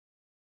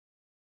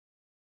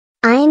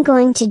am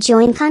going to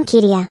join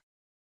Konkedia.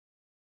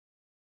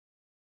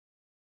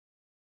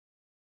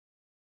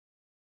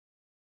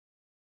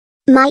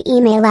 My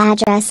email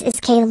address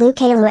is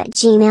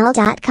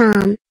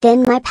caillou@gmail.com,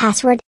 then my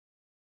password.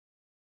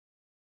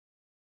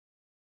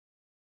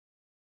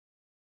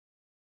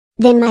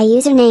 Then my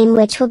username,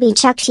 which will be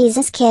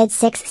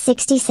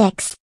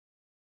ChuckJesusKid666.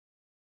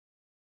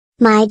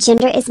 My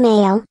gender is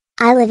male,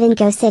 I live in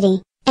Go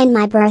City, and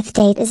my birth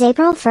date is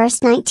April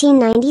 1st,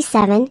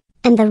 1997,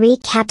 and the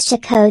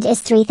reCAPTCHA code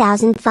is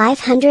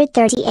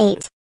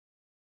 3538.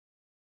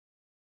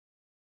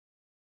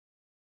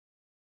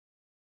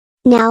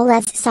 Now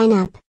let's sign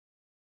up.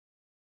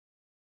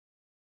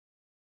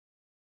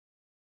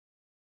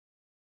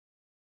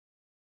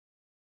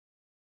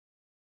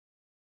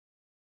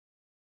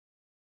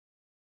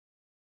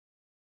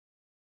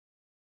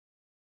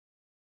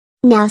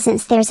 Now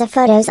since there's a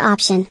photos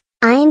option,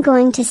 I am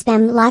going to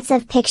spam lots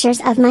of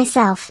pictures of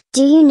myself.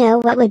 Do you know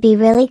what would be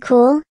really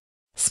cool?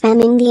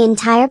 Spamming the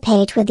entire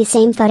page with the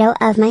same photo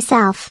of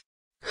myself.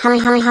 Ha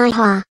ha ha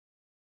ha.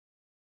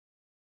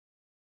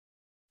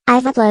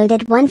 I've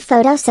uploaded one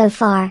photo so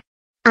far.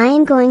 I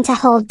am going to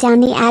hold down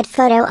the add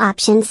photo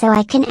option so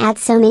I can add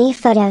so many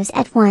photos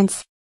at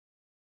once.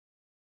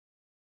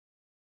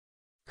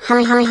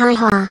 Ha ha ha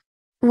ha.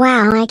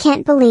 Wow, I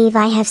can't believe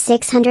I have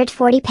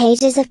 640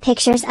 pages of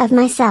pictures of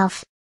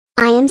myself.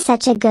 I am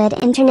such a good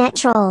internet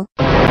troll.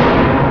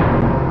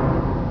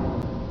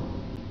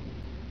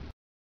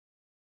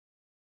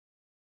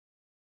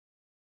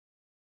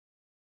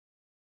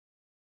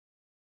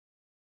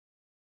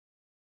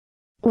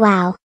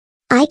 Wow.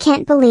 I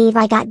can't believe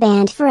I got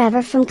banned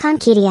forever from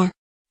Konkedia.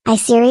 I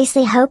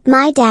seriously hope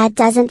my dad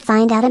doesn't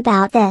find out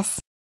about this.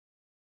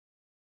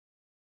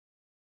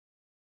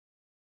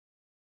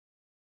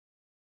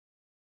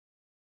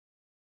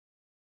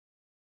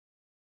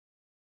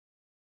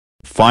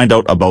 Find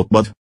out about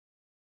what?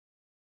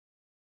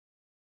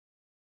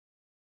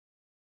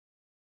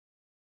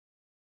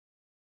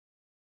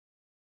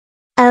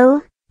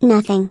 Oh,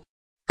 nothing.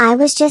 I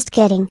was just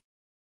kidding.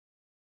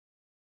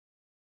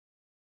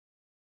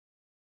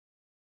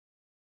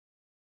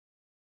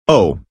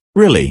 Oh,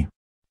 really?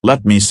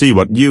 Let me see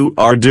what you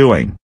are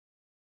doing.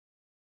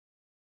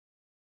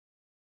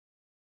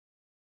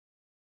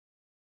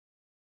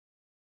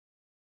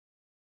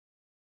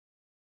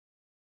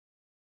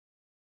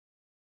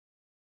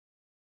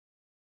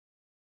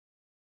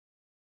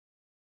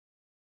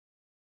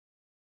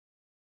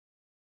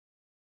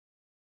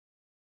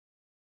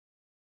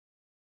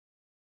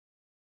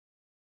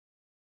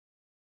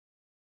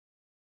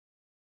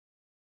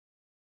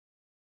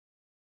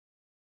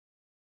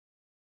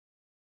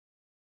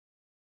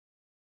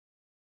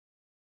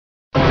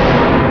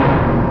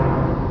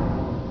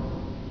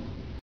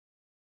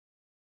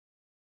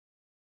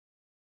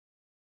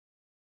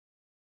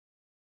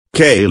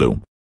 Caillou.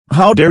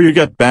 How dare you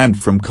get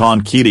banned from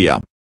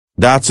Konkedia?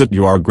 That's it,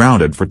 you are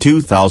grounded for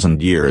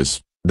 2000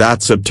 years.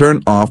 That's it,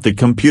 turn off the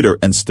computer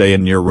and stay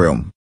in your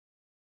room.